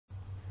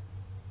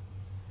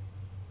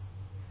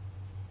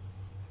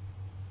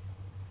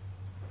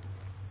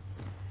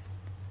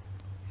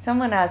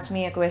Someone asked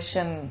me a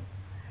question,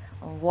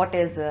 what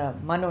is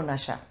Mano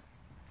Nasha?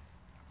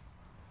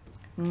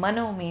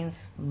 Mano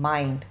means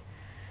mind,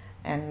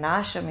 and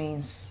Nasha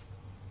means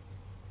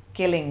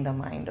killing the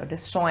mind or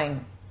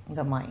destroying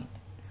the mind.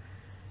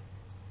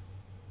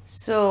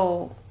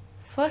 So,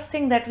 first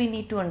thing that we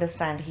need to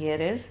understand here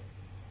is,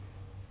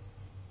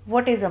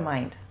 what is a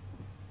mind?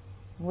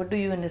 What do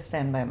you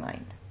understand by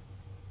mind?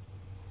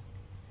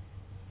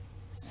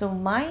 So,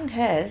 mind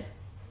has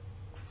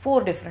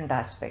four different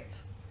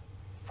aspects,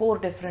 four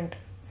different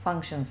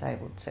functions, I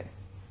would say.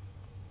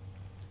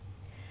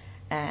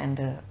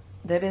 And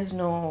there is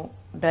no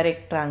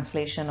direct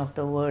translation of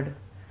the word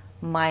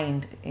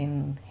mind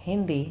in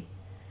Hindi,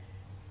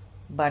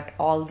 but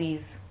all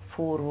these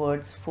four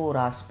words, four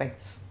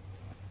aspects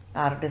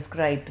are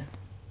described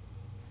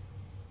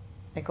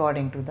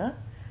according to the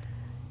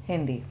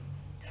Hindi,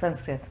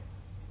 Sanskrit.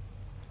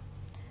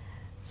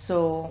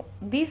 So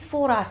these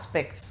four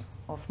aspects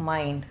of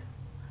mind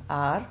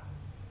are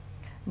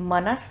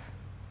Manas,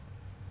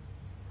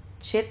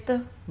 Chit,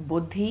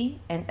 Buddhi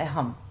and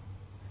Aham.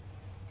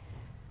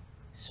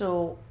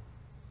 So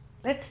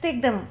let's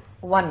take them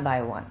one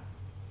by one.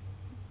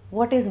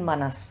 What is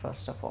Manas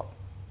first of all?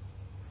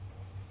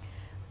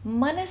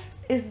 Manas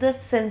is the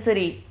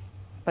sensory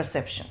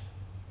perception.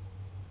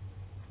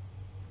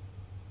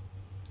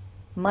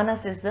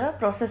 Manas is the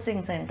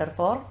processing center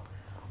for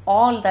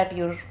all that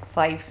your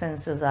five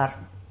senses are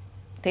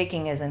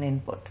taking as an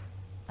input.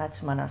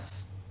 That's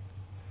Manas.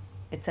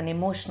 It's an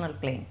emotional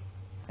plane.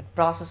 It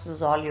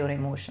processes all your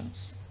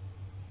emotions.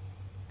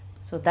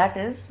 So that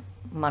is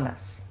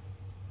Manas.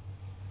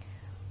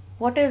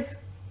 What is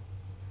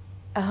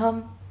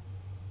Aham?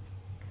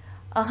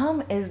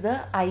 Aham is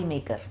the I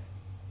maker,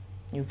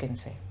 you can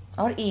say,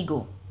 or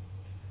ego.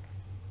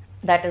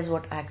 That is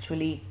what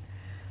actually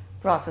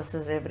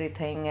processes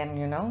everything,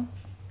 and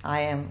I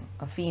am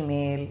a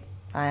female,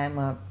 I am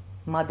a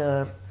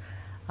mother,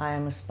 I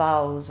am a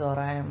spouse, or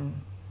I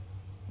am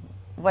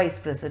vice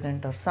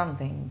president or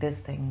something,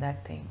 this thing,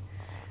 that thing.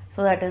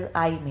 So that is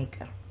I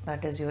maker,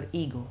 that is your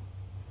ego.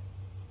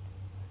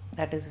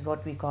 That is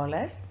what we call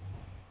as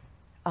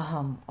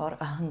Aham or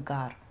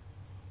Ahankar.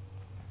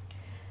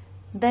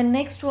 Then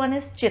next one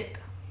is Chit.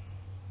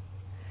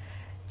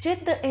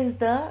 Chit is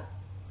the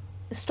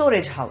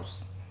storage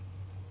house.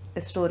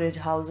 A storage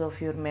house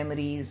of your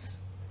memories,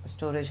 a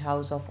storage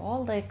house of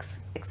all the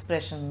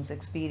expressions,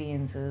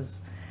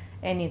 experiences,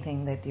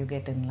 anything that you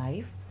get in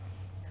life.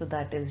 So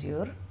that is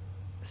your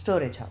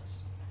storage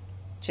house,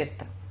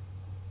 Chitta.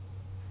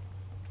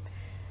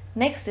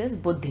 Next is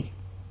Buddhi.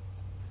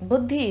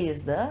 Buddhi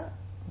is the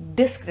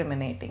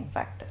discriminating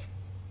factor,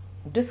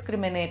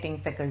 discriminating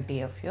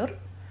faculty of your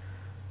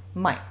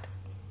mind.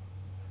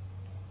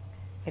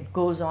 It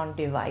goes on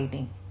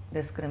dividing,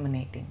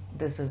 discriminating.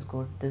 This is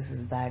good, this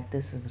is bad,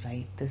 this is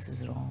right, this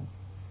is wrong.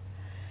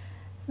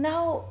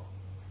 Now,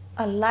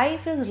 a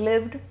life is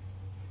lived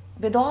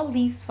with all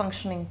these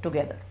functioning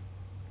together.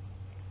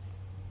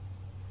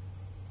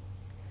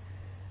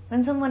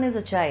 When someone is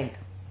a child,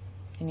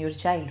 in your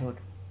childhood,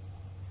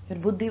 your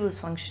buddhi was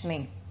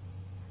functioning,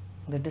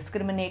 the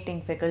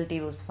discriminating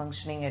faculty was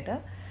functioning at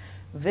a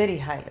very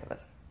high level.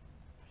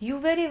 You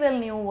very well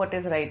knew what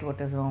is right, what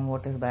is wrong,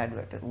 what is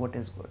bad, what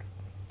is good.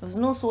 There was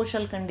no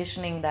social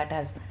conditioning that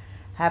has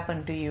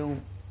happened to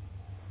you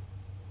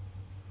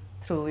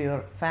through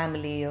your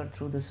family or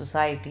through the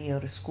society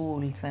or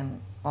schools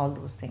and all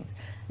those things.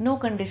 No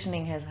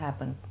conditioning has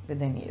happened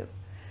within you.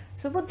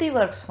 So buddhi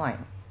works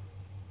fine.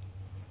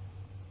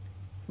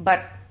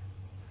 But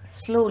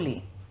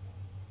slowly,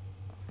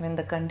 when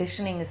the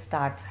conditioning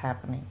starts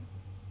happening,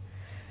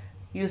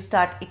 you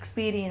start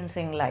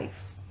experiencing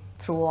life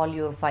through all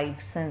your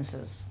five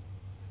senses.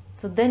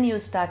 So then you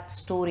start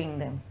storing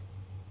them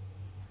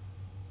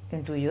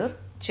into your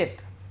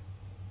chit.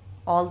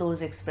 All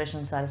those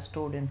expressions are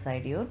stored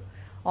inside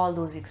all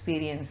those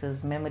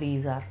experiences,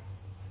 memories are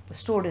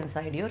stored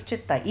inside your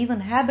chitta.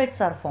 Even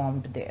habits are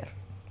formed there.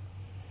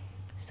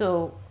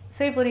 So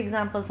say for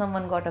example,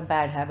 someone got a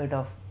bad habit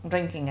of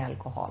drinking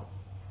alcohol.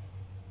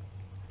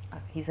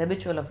 He's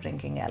habitual of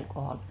drinking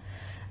alcohol.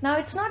 Now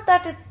it's not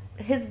that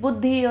his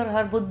buddhi or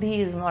her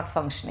buddhi is not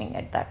functioning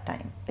at that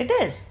time. It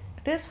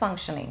is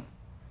functioning.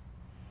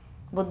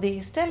 Buddhi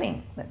is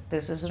telling that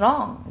this is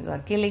wrong, you are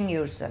killing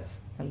yourself,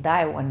 you'll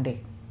die one day,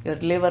 your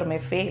liver may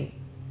fail.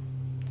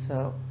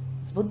 So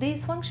his buddhi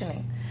is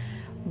functioning.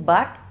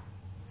 But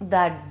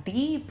that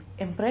deep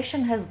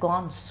impression has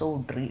gone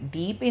so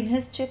deep in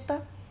his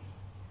chitta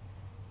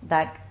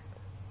that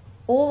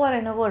over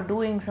and over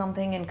doing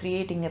something and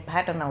creating a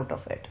pattern out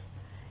of it,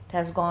 it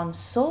has gone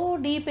so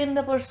deep in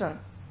the person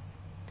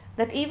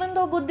that even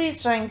though buddhi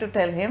is trying to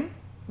tell him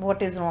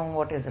what is wrong,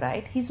 what is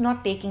right, he's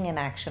not taking an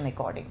action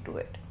according to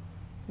it,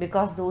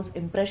 because those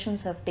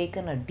impressions have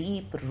taken a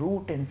deep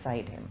root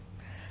inside him.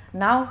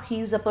 Now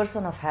he is a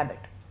person of habit.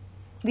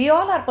 We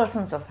all are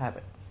persons of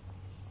habit.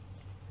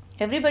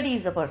 Everybody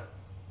is a person.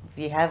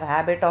 We have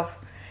habit of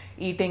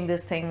eating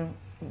this thing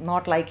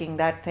not liking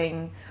that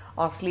thing,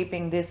 or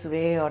sleeping this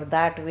way or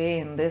that way,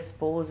 in this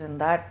pose, in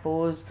that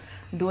pose,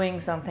 doing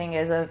something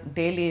as a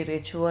daily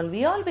ritual.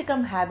 We all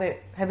become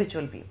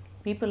habitual people.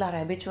 People are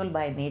habitual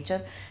by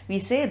nature. We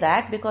say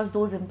that because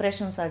those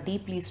impressions are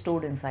deeply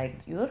stored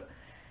inside your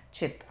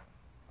chitta.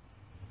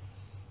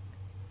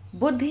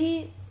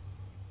 Buddhi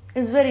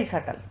is very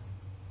subtle.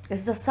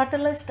 It's the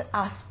subtlest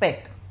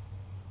aspect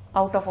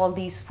out of all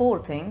these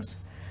four things.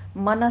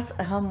 Manas,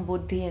 aham,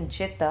 buddhi and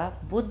chitta.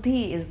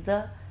 Buddhi is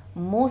the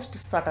most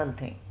subtle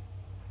thing.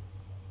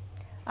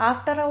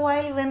 After a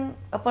while, when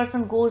a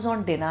person goes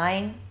on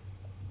denying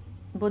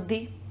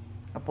buddhi,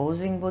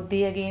 opposing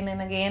buddhi again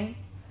and again,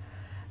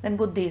 then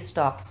buddhi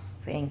stops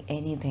saying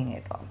anything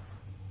at all.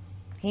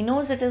 He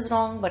knows it is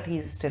wrong, but he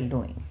is still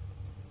doing it.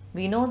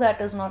 We know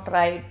that is not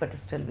right, but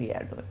still we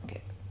are doing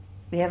it.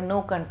 We have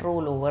no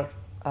control over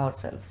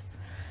ourselves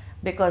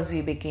because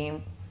we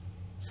became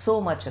so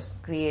much a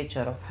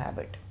creature of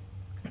habit.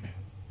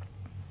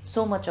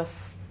 So much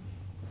of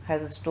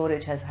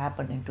storage has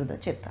happened into the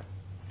chitta.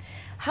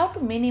 How to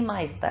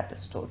minimize that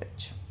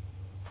storage?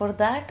 For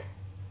that,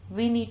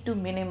 we need to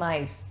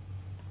minimize,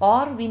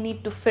 or we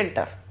need to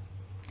filter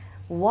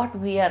what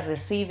we are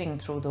receiving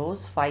through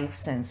those five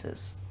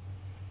senses.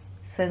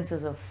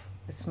 Senses of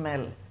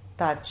smell,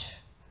 touch,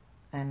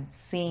 and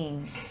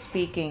seeing,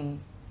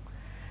 speaking.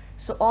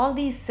 So all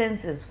these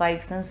senses,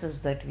 five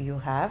senses that you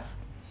have,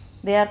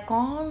 they are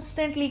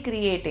constantly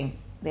creating,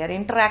 they are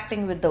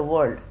interacting with the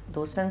world.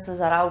 Those senses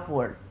are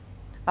outward.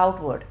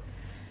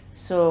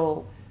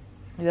 So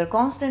you are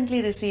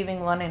constantly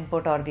receiving one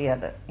input or the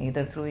other,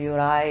 either through your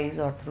eyes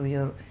or through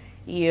your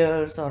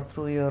ears or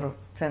through your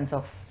sense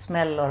of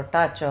smell or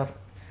touch, or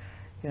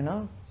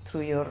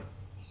through your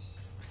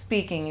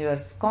speaking. You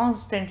are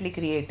constantly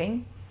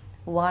creating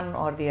one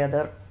or the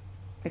other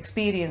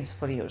experience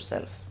for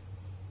yourself,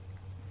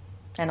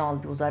 and all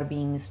those are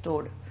being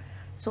stored.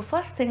 So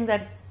first thing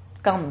that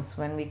comes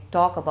when we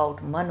talk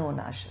about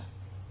manonasha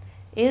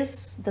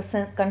is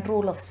the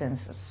control of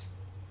senses.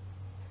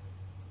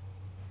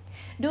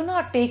 Do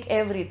not take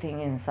everything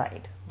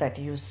inside that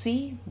you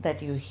see,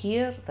 that you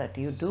hear, that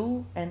you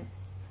do, and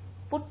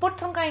put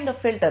some kind of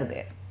filter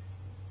there.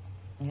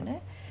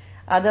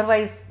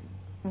 Otherwise,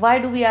 why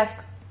do we ask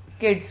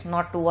kids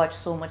not to watch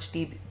so much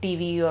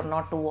TV or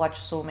not to watch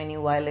so many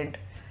violent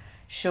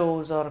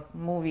shows or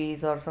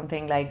movies or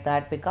something like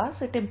that?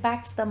 Because it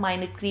impacts the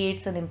mind, it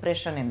creates an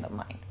impression in the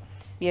mind.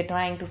 We are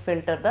trying to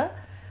filter the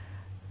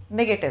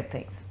negative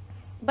things.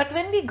 But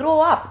when we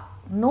grow up,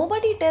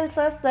 nobody tells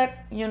us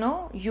that,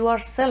 you are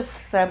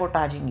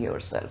self-sabotaging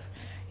yourself.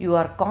 You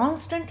are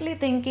constantly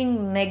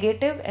thinking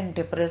negative and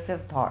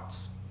depressive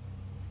thoughts.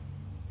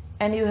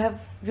 And you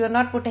are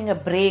not putting a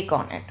brake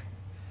on it.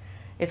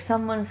 If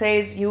someone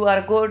says you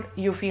are good,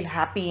 you feel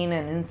happy in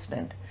an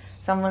instant.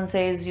 Someone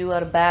says you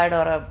are bad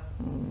or a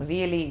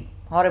really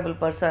horrible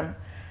person,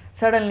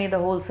 suddenly the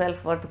whole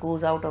self-worth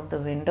goes out of the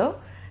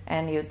window,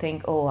 and you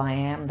think, oh, I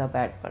am the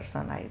bad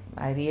person.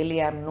 I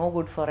really am no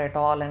good for it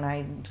all,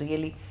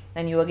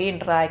 and you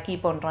again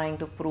keep on trying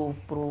to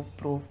prove.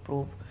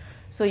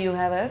 So you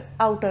have an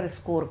outer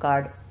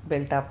scorecard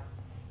built up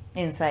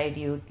inside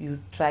you. You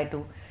try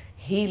to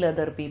heal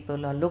other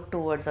people or look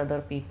towards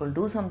other people,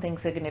 do something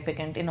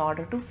significant in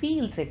order to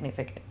feel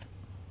significant.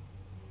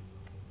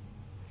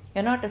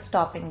 You're not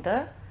stopping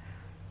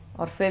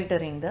or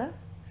filtering the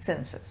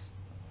senses.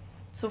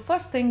 So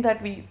first thing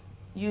that we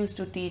used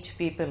to teach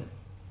people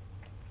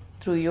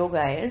through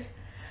yoga is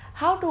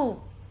how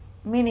to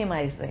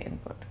minimize the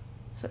input.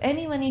 So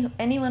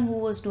anyone who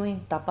was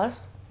doing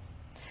tapas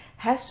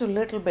has to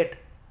little bit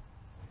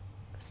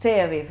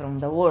stay away from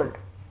the world.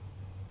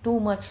 Too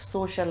much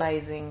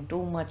socializing,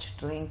 too much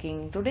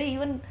drinking. Today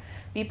even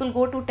people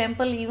go to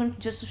temple even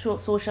just to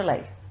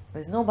socialize.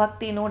 There's no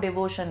bhakti, no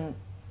devotion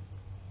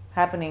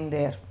happening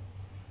there.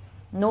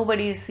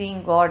 Nobody is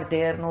seeing God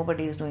there,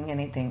 nobody is doing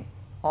anything.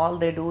 All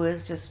they do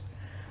is just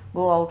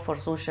go out for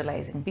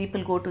socializing.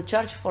 People go to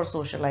church for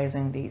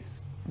socializing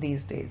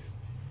these days.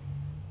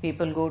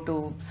 People go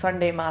to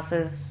Sunday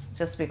masses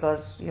just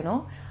because,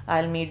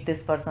 I'll meet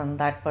this person,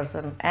 that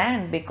person,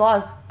 and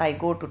because I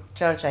go to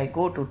church, I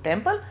go to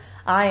temple,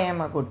 I am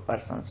a good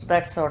person. So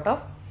that's sort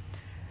of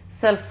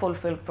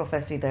self-fulfilled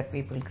prophecy that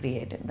people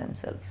create in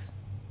themselves.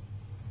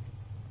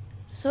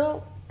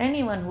 So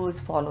anyone who is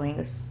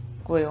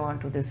going on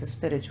to this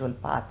spiritual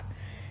path,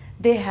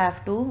 they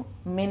have to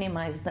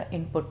minimize the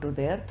input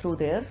through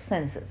their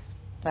senses.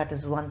 That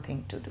is one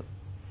thing to do.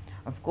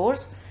 Of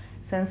course,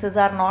 senses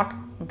are not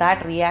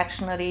that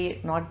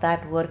reactionary, not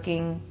that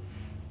working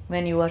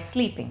when you are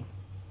sleeping.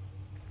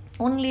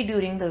 Only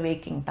during the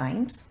waking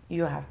times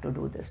you have to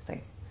do this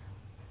thing,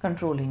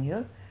 controlling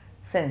your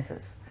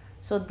senses.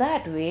 So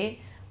that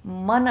way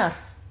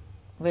manas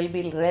will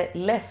be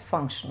less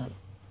functional,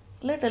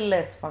 little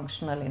less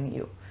functional in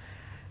you,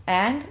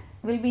 and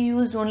will be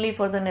used only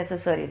for the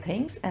necessary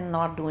things and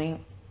not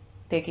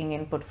taking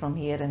input from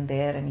here and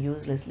there and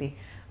uselessly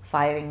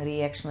firing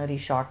reactionary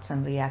shots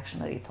and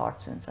reactionary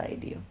thoughts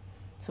inside you.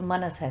 So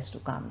manas has to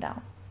calm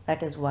down.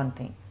 That is one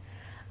thing.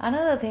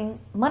 Another thing,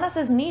 manas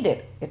is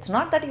needed. It's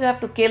not that you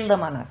have to kill the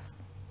manas.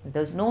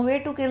 There's no way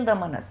to kill the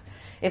manas.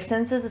 If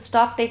senses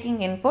stop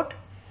taking input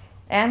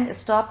and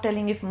stop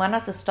telling, if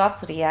manas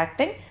stops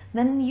reacting,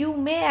 then you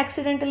may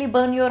accidentally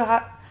burn your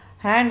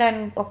hand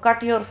and or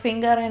cut your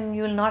finger and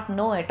you will not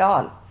know at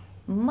all.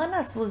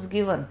 Manas was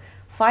given,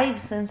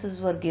 five senses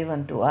were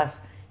given to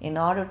us in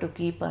order to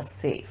keep us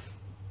safe,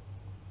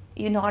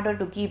 in order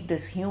to keep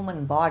this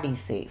human body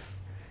safe.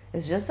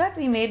 It's just that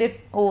we made it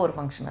over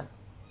functional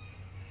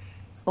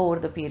over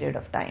the period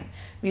of time.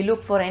 We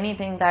look for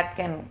anything that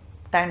can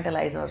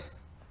tantalize our,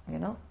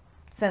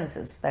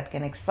 senses, that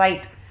can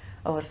excite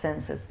our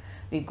senses.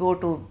 We go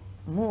to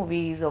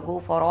movies or go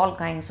for all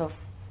kinds of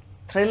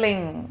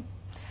thrilling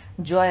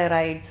joy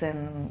rides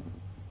and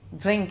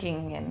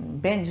drinking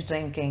and binge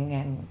drinking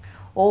and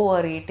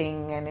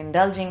overeating and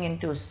indulging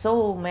into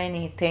so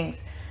many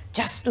things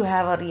just to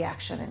have a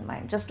reaction in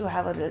mind, just to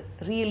have a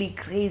really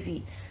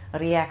crazy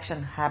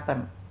reaction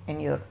happen in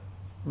your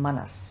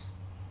manas.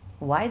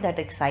 Why that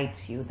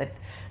excites you?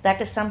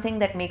 That is something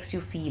that makes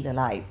you feel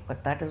alive,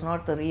 but that is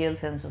not the real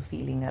sense of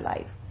feeling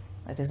alive.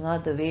 That is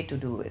not the way to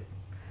do it.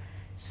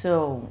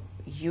 So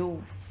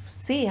you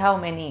see how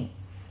many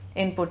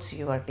inputs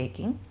you are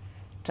taking.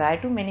 Try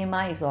to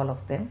minimize all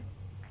of them.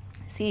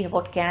 See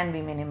what can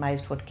be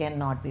minimized, what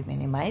cannot be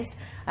minimized.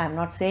 I am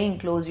not saying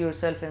close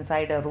yourself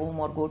inside a room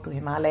or go to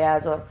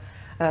Himalayas or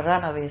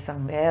run away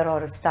somewhere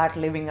or start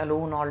living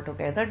alone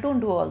altogether. Don't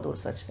do all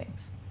those such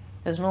things.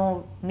 There's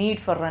no need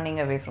for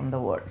running away from the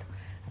world.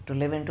 You have to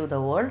live into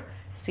the world,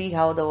 see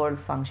how the world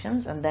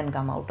functions, and then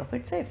come out of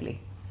it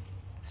safely.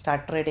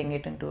 Start treading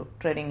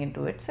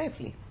into it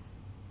safely.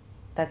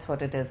 That's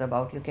what it is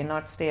about. You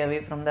cannot stay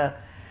away from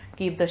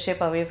keep the ship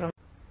away from.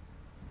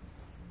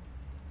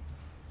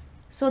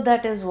 So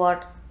that is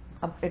what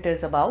it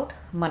is about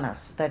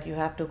manas, that you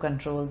have to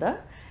control the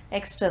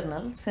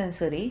external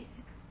sensory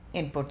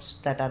inputs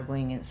that are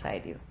going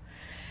inside you.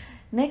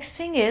 Next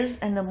thing is,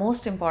 and the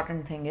most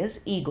important thing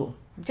is, ego.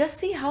 Just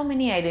see how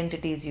many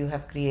identities you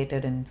have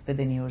created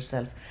within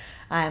yourself.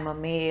 I am a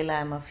male,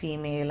 I am a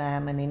female, I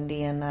am an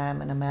Indian, I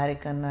am an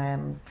American, I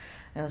am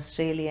an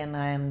Australian,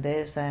 I am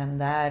this, I am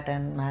that,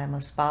 and I am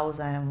a spouse,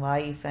 I am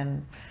wife,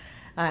 and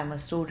I am a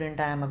student,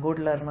 I am a good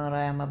learner,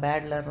 I am a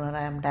bad learner,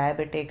 I am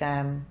diabetic, I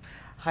am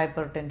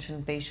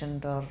hypertension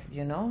patient, or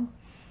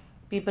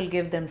people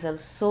give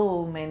themselves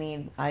so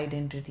many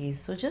identities.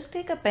 So just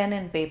take a pen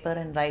and paper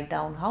and write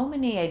down how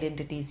many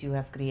identities you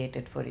have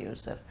created for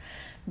yourself,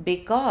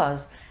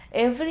 because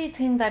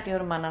everything that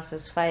your manas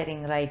is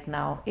firing right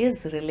now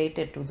is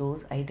related to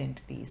those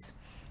identities.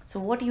 So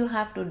what you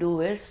have to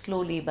do is,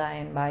 slowly by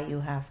and by,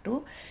 you have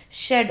to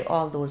shed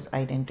all those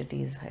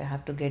identities. You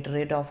have to get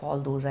rid of all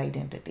those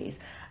identities.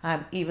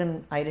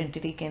 Even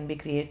identity can be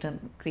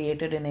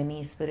created in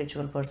any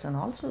spiritual person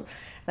also,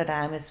 that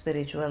I am a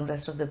spiritual,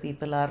 rest of the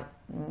people are,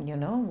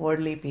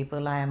 worldly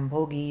people. I am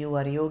bhogi, you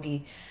are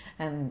yogi.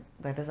 And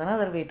that is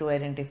another way to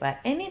identify.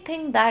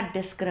 Anything that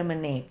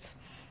discriminates,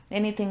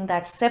 anything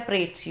that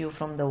separates you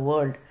from the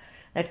world,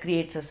 that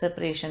creates a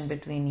separation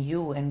between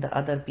you and the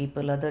other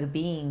people, other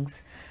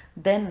beings,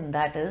 then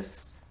that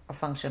is a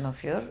function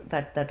of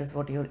that is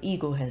what your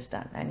ego has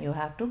done, and you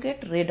have to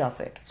get rid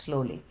of it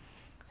slowly.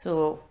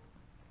 So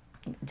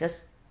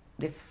just,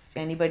 if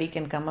anybody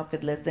can come up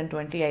with less than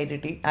 20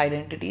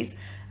 identities,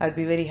 I'd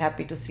be very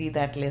happy to see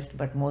that list.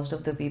 But most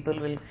of the people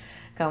will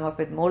come up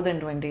with more than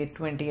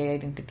 20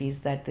 identities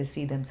that they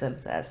see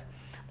themselves as,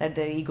 that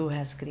their ego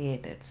has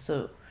created.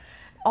 So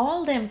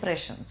all the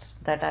impressions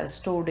that are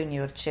stored in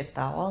your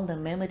chitta, all the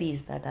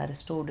memories that are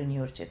stored in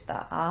your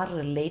chitta are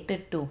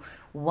related to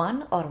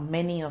one or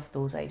many of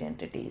those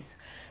identities.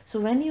 So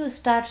when you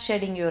start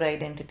shedding your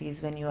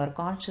identities, when you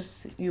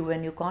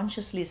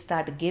consciously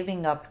start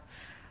giving up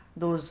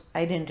those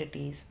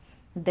identities,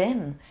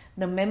 then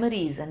the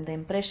memories and the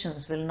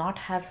impressions will not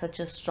have such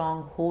a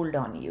strong hold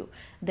on you.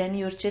 Then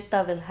your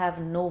chitta will have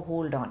no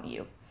hold on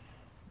you.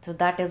 So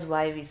that is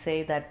why we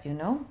say that,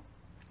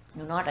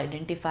 do not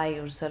identify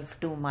yourself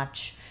too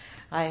much.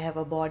 I have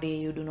a body,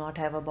 you do not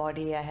have a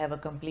body. I have a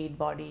complete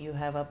body,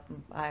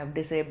 I have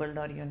disabled,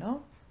 or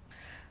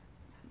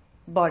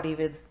body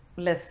with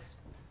less,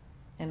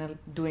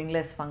 doing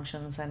less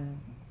functions and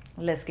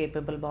less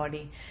capable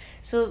body.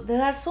 So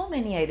there are so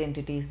many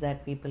identities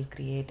that people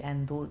create,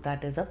 and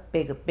that is a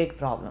big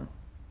problem.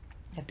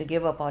 You have to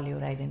give up all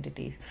your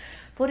identities.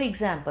 For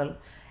example,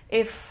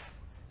 if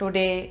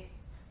today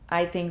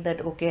I think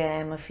that, okay, I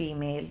am a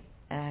female,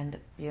 and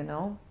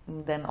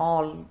then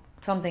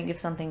if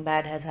something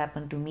bad has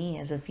happened to me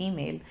as a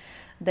female,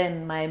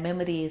 then my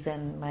memories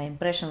and my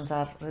impressions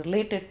are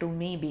related to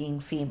me being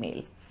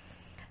female.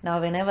 Now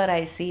whenever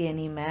I see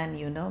any man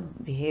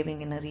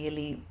behaving in a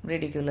really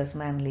ridiculous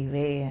manly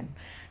way and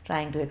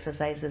trying to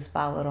exercise his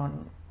power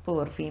on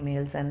poor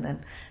females, and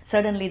then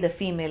suddenly the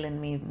female in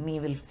me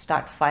will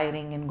start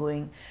firing and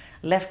going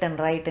left and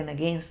right and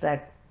against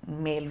that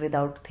male,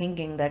 without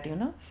thinking that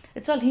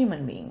it's all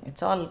human being,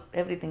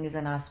 everything is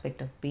an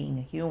aspect of being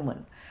a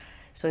human.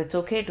 So it's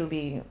okay to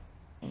be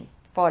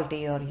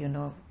faulty or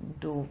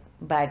do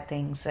bad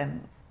things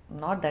and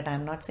Not that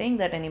I'm not saying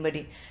that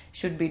anybody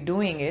should be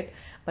doing it,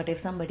 but if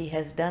somebody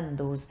has done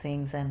those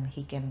things and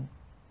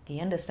he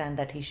understand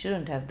that he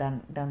shouldn't have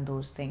done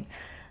those things,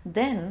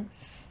 then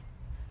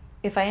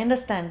if I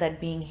understand that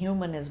being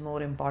human is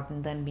more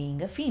important than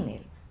being a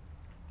female,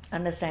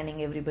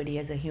 understanding everybody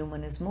as a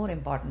human is more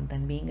important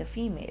than being a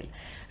female.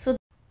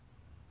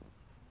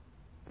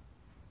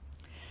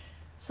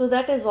 So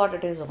that is what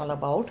it is all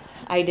about,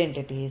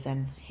 identities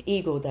and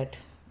ego that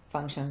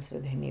functions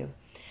within you.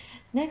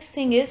 Next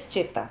thing is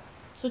chitta.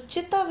 So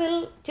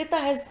chitta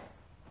has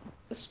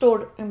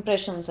stored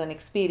impressions and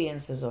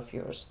experiences of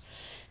yours.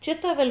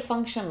 Chitta will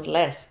function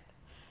less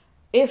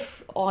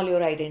if all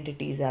your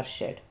identities are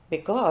shed,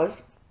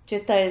 because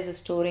chitta is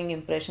storing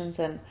impressions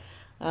and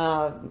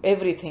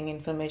everything,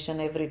 information,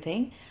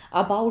 everything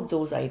about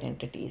those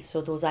identities.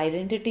 So those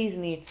identities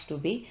needs to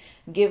be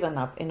given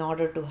up in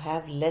order to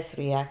have less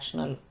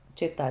reactional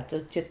chitta,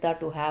 so chitta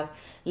to have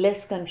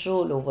less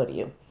control over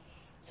you.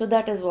 So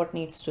that is what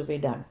needs to be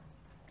done.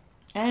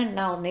 And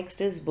now next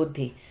is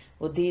buddhi.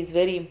 Buddhi is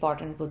very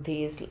important.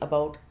 Buddhi is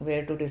about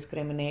where to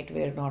discriminate,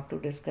 where not to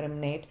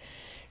discriminate.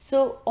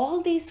 So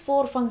all these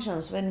four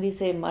functions, when we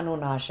say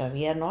manonasha,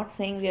 we are not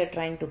saying we are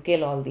trying to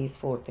kill all these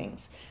four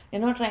things. We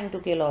are not trying to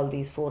kill all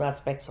these four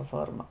aspects of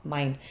our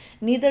mind.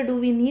 Neither do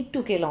we need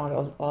to kill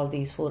all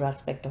these four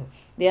aspects.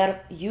 They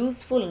are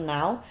useful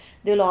now.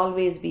 They will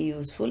always be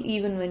useful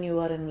even when you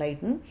are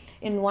enlightened.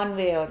 In one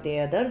way or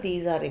the other,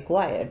 these are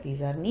required.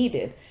 These are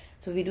needed.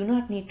 So we do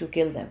not need to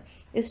kill them.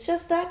 It's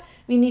just that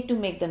we need to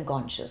make them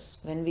conscious.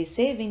 When we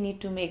say we need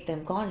to make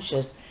them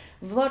conscious,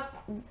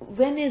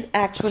 when is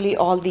actually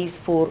all these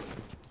four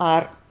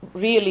are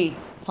really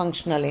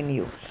functional in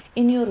you?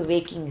 In your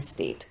waking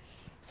state.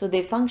 So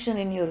they function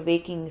in your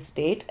waking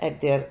state at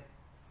their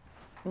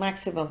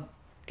maximum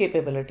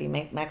capability,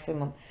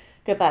 maximum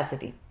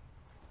capacity.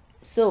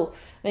 So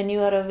when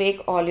you are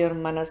awake, all your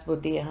manas,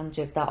 buddhi, aham,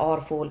 chitta,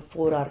 or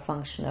four are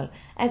functional.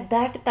 At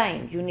that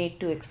time, you need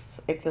to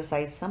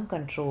exercise some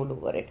control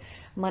over it.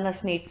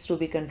 Manas needs to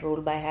be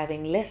controlled by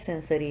having less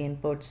sensory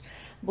inputs.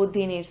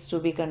 Buddhi needs to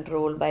be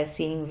controlled by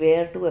seeing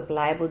where to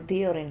apply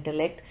buddhi or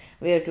intellect,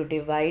 where to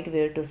divide,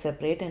 where to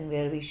separate, and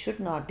where we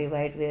should not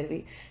divide, where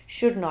we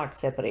should not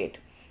separate.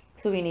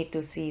 So we need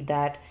to see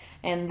that,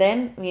 and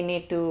then we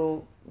need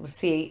to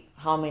see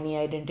how many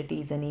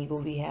identities and ego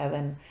we have,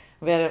 and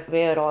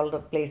where all the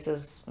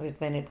places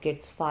when it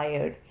gets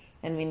fired,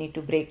 and we need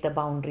to break the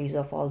boundaries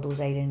of all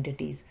those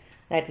identities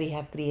that we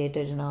have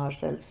created in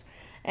ourselves.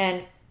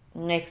 And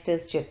next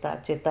is chitta.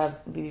 Chitta,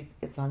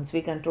 once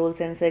we control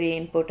sensory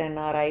input and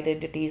our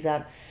identities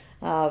are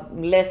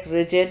less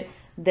rigid,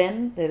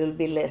 then there will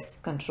be less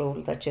control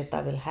that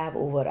chitta will have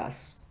over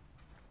us.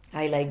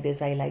 I like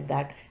this, I like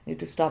that. We need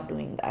to stop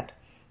doing that.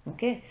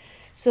 Okay.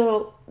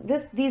 So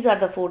these are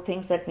the four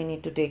things that we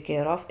need to take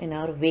care of in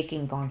our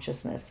waking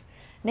consciousness.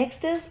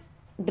 Next is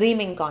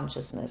dreaming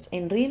consciousness.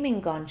 In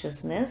dreaming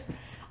consciousness,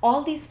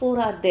 all these four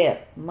are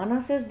there.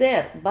 Manas is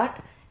there, but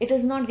it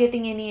is not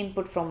getting any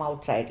input from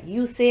outside.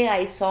 You say,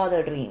 I saw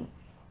the dream,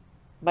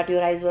 but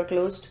your eyes were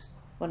closed,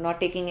 were not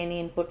taking any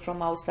input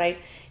from outside.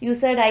 You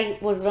said, I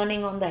was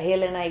running on the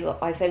hill and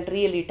I felt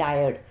really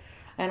tired,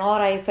 and or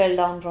I fell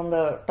down from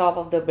the top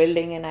of the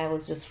building and I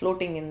was just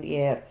floating in the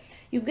air.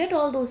 You get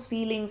all those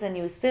feelings and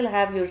you still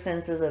have your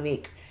senses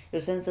awake.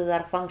 Your senses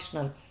are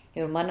functional.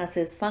 Your manas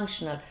is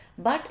functional,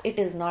 but it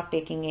is not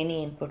taking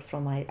any input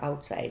from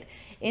outside.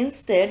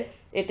 Instead,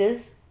 it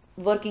is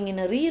working in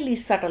a really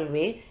subtle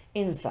way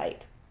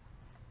inside.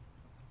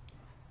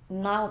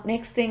 Now,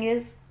 next thing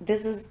is,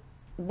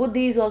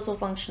 buddhi is also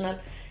functional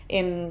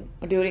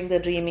during the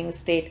dreaming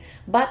state,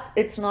 but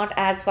it's not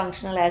as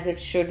functional as it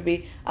should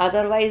be.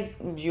 Otherwise,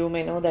 you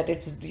may know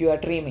that you are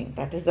dreaming.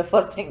 That is the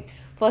first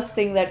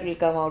thing that will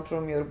come out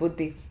from your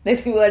buddhi,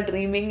 that you are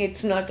dreaming.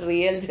 It's not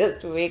real.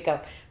 Just wake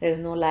up. There's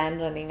no lion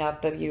running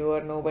after you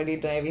or nobody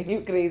driving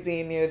you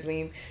crazy in your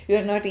dream. You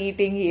are not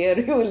eating here.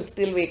 You will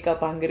still wake up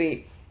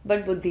hungry.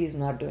 But buddhi is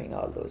not doing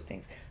all those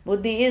things.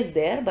 Buddhi is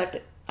there,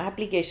 but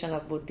application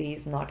of buddhi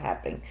is not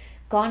happening.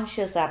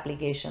 Conscious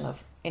application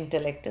of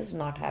intellect is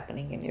not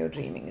happening in your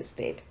dreaming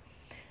state.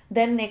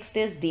 Then next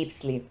is deep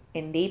sleep.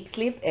 In deep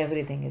sleep,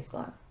 everything is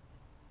gone.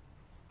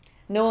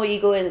 No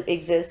ego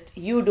exists.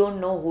 You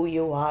don't know who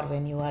you are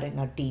when you are in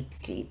a deep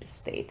sleep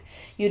state.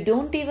 You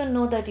don't even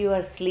know that you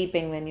are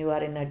sleeping when you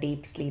are in a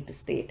deep sleep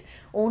state.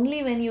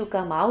 Only when you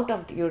come out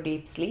of your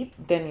deep sleep,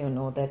 then you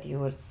know that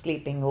you are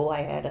sleeping. Oh,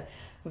 I had a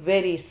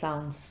very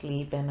sound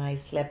sleep and I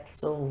slept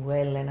so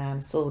well and I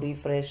am so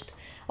refreshed.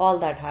 All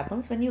that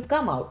happens when you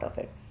come out of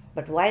it.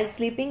 But while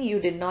sleeping,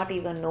 you did not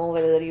even know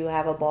whether you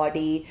have a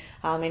body,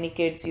 how many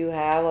kids you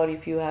have, or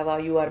if you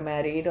are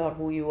married, or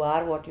who you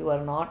are, what you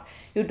are not.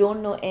 You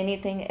don't know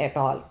anything at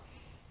all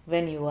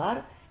when you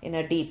are in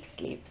a deep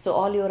sleep. So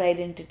all your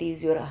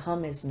identities, your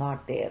aham is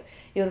not there.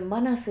 Your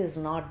manas is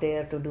not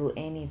there to do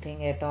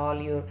anything at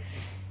all. Your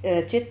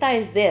chitta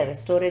is there,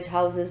 storage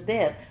house is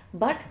there.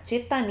 But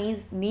chitta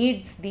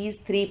needs these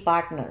three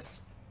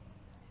partners: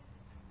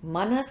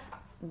 manas,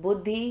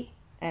 buddhi,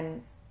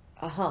 and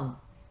aham.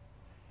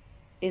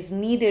 is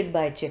needed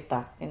by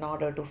chitta in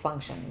order to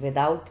function.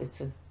 Without,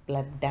 it's a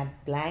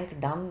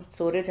blank, dumb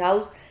storage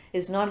house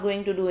is not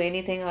going to do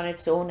anything on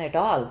its own at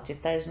all.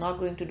 Chitta is not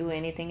going to do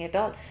anything at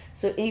all.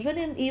 So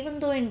even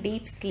though in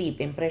deep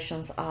sleep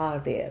impressions are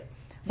there,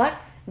 but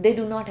they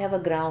do not have a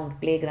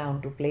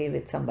playground to play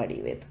with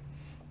somebody with,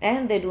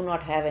 and they do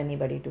not have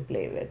anybody to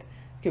play with.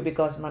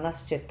 Because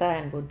manas, chitta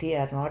and buddhi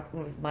are not,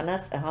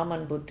 manas, aham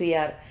and buddhi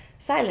are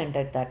silent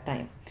at that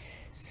time.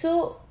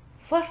 So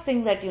first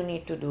thing that you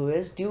need to do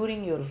is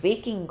during your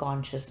waking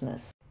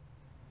consciousness.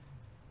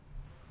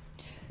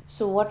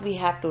 So what we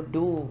have to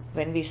do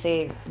when we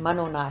say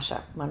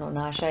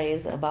manonasha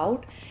is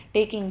about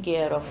taking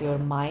care of your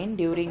mind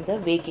during the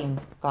waking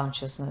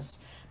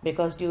consciousness,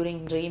 because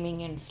during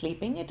dreaming and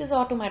sleeping it is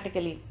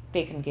automatically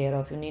taken care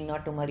of. You need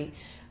not to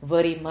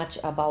worry much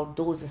about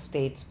those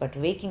states, but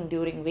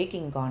during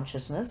waking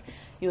consciousness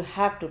you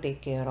have to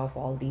take care of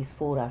all these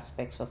four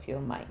aspects of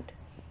your mind.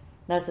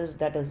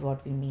 That is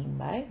what we mean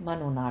by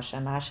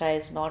manonasha. Nasha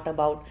is not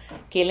about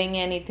killing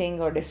anything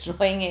or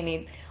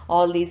destroying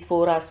all these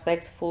four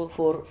aspects,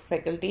 four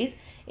faculties.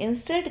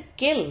 Instead,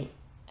 kill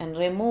and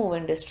remove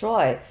and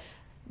destroy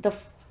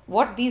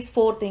what these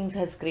four things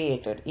has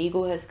created.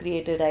 Ego has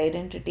created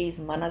identities,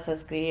 manas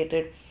has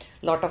created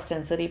lot of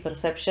sensory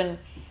perception,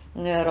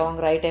 wrong,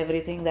 right,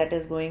 everything that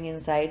is going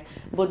inside.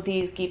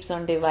 Buddhi keeps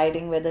on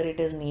dividing whether it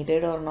is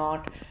needed or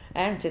not,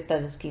 and chitta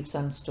just keeps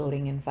on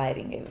storing and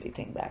firing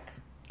everything back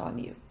on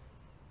you.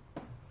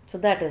 So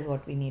that is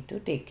what we need to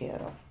take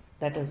care of.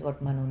 That is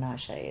what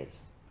manonasha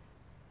is.